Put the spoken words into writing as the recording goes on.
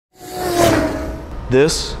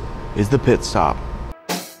This is the pit stop.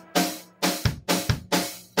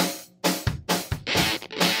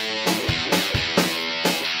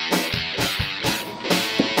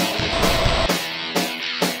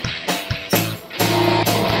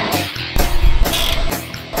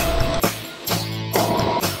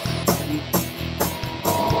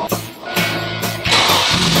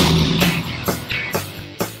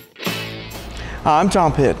 Hi, I'm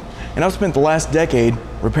Tom Pitt, and I've spent the last decade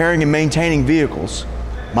repairing and maintaining vehicles,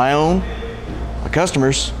 my own, my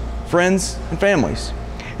customers, friends, and families.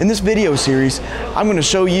 In this video series, I'm going to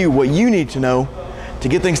show you what you need to know to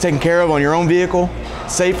get things taken care of on your own vehicle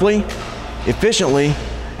safely, efficiently,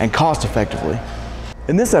 and cost effectively.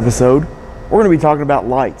 In this episode, we're going to be talking about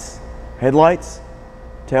lights, headlights,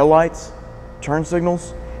 tail lights, turn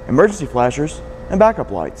signals, emergency flashers, and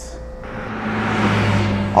backup lights.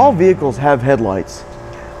 All vehicles have headlights.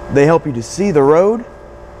 They help you to see the road,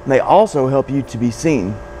 and they also help you to be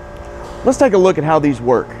seen. Let's take a look at how these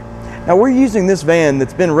work. Now, we're using this van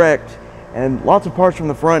that's been wrecked and lots of parts from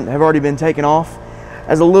the front have already been taken off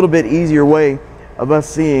as a little bit easier way of us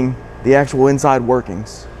seeing the actual inside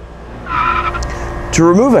workings. To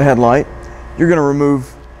remove a headlight, you're going to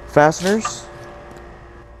remove fasteners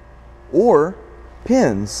or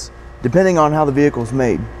pins, depending on how the vehicle is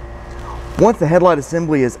made. Once the headlight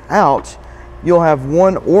assembly is out, you'll have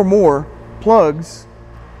one or more plugs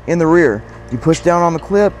in the rear. You push down on the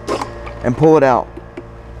clip and pull it out.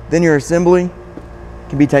 Then your assembly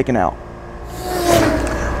can be taken out.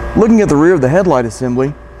 Looking at the rear of the headlight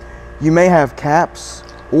assembly, you may have caps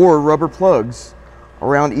or rubber plugs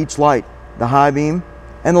around each light, the high beam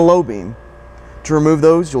and the low beam. To remove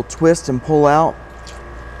those, you'll twist and pull out,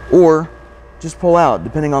 or just pull out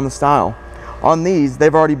depending on the style. On these,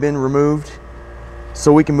 they've already been removed,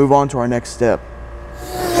 so we can move on to our next step.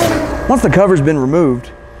 Once the cover's been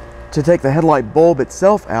removed, to take the headlight bulb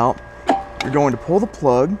itself out, you're going to pull the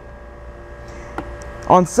plug.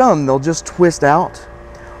 On some, they'll just twist out.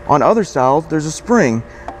 On other styles, there's a spring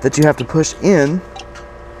that you have to push in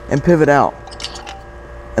and pivot out,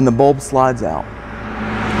 and the bulb slides out.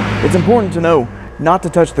 It's important to know not to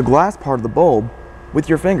touch the glass part of the bulb with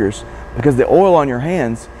your fingers, because the oil on your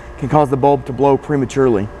hands can cause the bulb to blow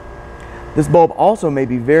prematurely. This bulb also may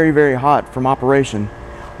be very, very hot from operation.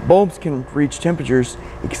 Bulbs can reach temperatures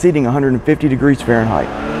exceeding 150 degrees Fahrenheit.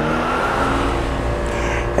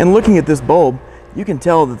 And looking at this bulb, you can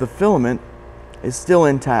tell that the filament is still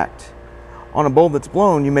intact. On a bulb that's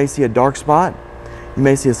blown, you may see a dark spot, you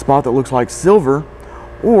may see a spot that looks like silver,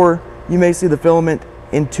 or you may see the filament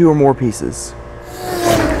in 2 or more pieces.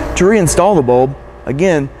 To reinstall the bulb,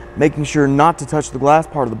 again, making sure not to touch the glass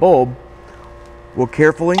part of the bulb, we'll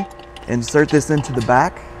carefully insert this into the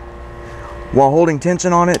back. While holding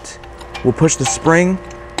tension on it, we'll push the spring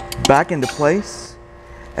back into place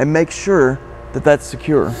and make sure that that's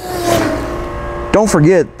secure. Don't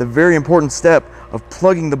forget the very important step of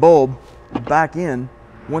plugging the bulb back in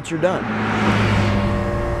once you're done.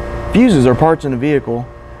 Fuses are parts in a vehicle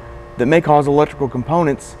that may cause electrical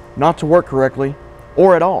components not to work correctly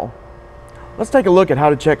or at all. Let's take a look at how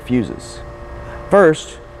to check fuses.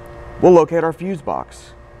 First, we'll locate our fuse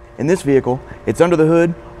box. In this vehicle, it's under the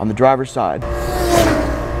hood on the driver's side.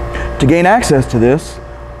 To gain access to this,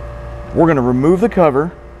 we're going to remove the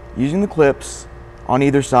cover using the clips on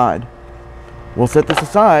either side. We'll set this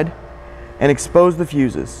aside and expose the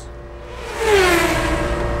fuses.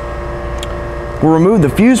 We'll remove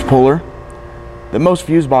the fuse puller that most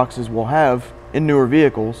fuse boxes will have in newer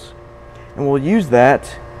vehicles, and we'll use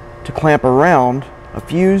that to clamp around a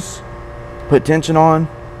fuse, put tension on,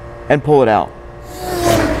 and pull it out.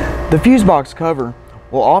 The fuse box cover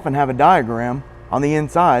will often have a diagram on the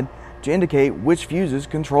inside to indicate which fuses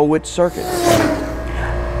control which circuits.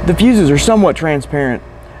 The fuses are somewhat transparent,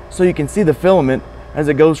 so you can see the filament as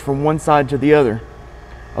it goes from one side to the other.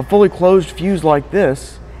 A fully closed fuse like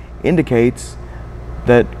this indicates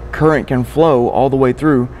that current can flow all the way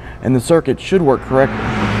through and the circuit should work correctly.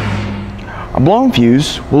 A blown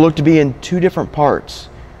fuse will look to be in 2 different parts.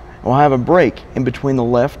 It will have a break in between the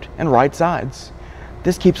left and right sides.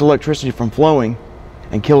 This keeps electricity from flowing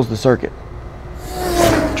and kills the circuit.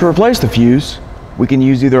 To replace the fuse, we can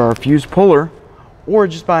use either our fuse puller or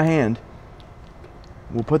just by hand.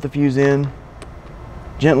 We'll put the fuse in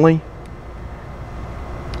gently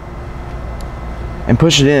and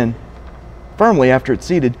push it in firmly after it's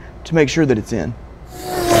seated to make sure that it's in.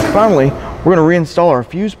 Finally, we're going to reinstall our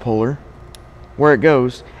fuse puller where it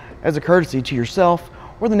goes as a courtesy to yourself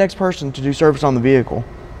or the next person to do service on the vehicle.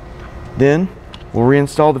 Then we'll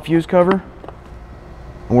reinstall the fuse cover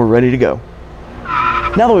and we're ready to go.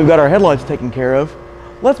 Now that we've got our headlights taken care of,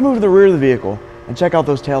 let's move to the rear of the vehicle and check out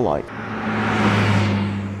those tail lights.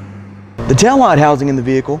 The tail light housing in the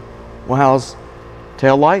vehicle will house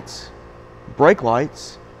tail lights, brake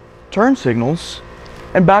lights, turn signals,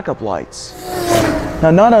 and backup lights.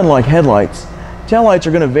 Now, not unlike headlights, tail lights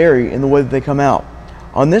are going to vary in the way that they come out.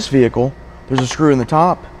 On this vehicle, there's a screw in the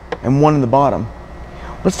top and one in the bottom.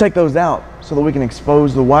 Let's take those out so that we can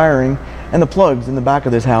expose the wiring and the plugs in the back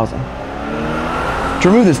of this housing. To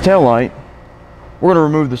remove this tail light, we're going to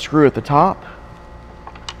remove the screw at the top.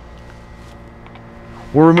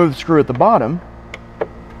 We'll remove the screw at the bottom.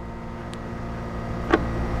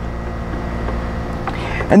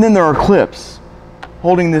 And then there are clips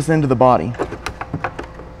holding this into the body.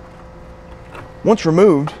 Once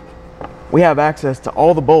removed, we have access to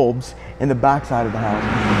all the bulbs in the back side of the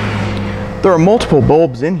housing. There are multiple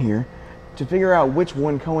bulbs in here. To figure out which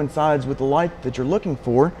one coincides with the light that you're looking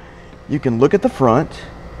for, you can look at the front,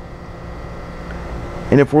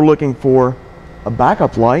 and if we're looking for a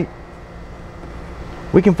backup light,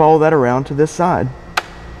 we can follow that around to this side.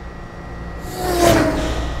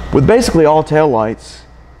 With basically all tail lights,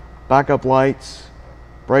 backup lights,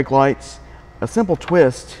 brake lights, a simple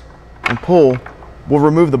twist and pull will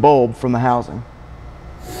remove the bulb from the housing.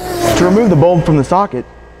 To remove the bulb from the socket,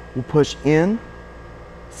 we'll push in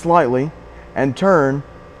slightly and turn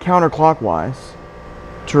counterclockwise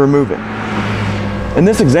to remove it. In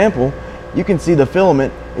this example, you can see the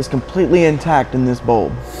filament is completely intact in this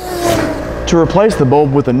bulb. To replace the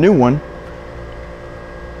bulb with a new one,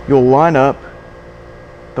 you'll line up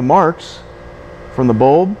the marks from the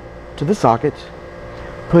bulb to the socket,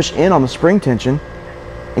 push in on the spring tension,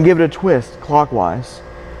 and give it a twist clockwise,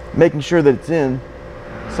 making sure that it's in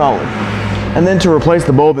solid. And then to replace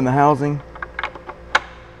the bulb in the housing,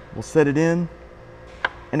 we'll set it in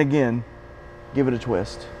and again give it a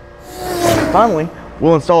twist. Finally,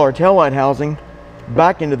 we'll install our taillight housing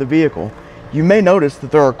back into the vehicle. You may notice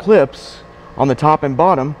that there are clips on the top and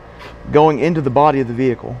bottom going into the body of the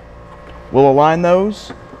vehicle. We'll align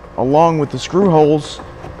those along with the screw holes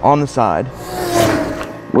on the side.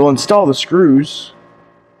 We'll install the screws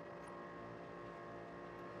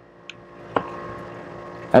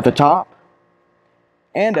at the top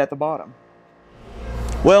and at the bottom.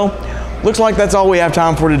 Well, looks like that's all we have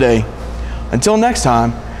time for today. Until next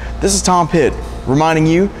time, this is Tom Pitt reminding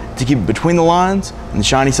you to keep it between the lines and the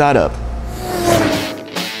shiny side up.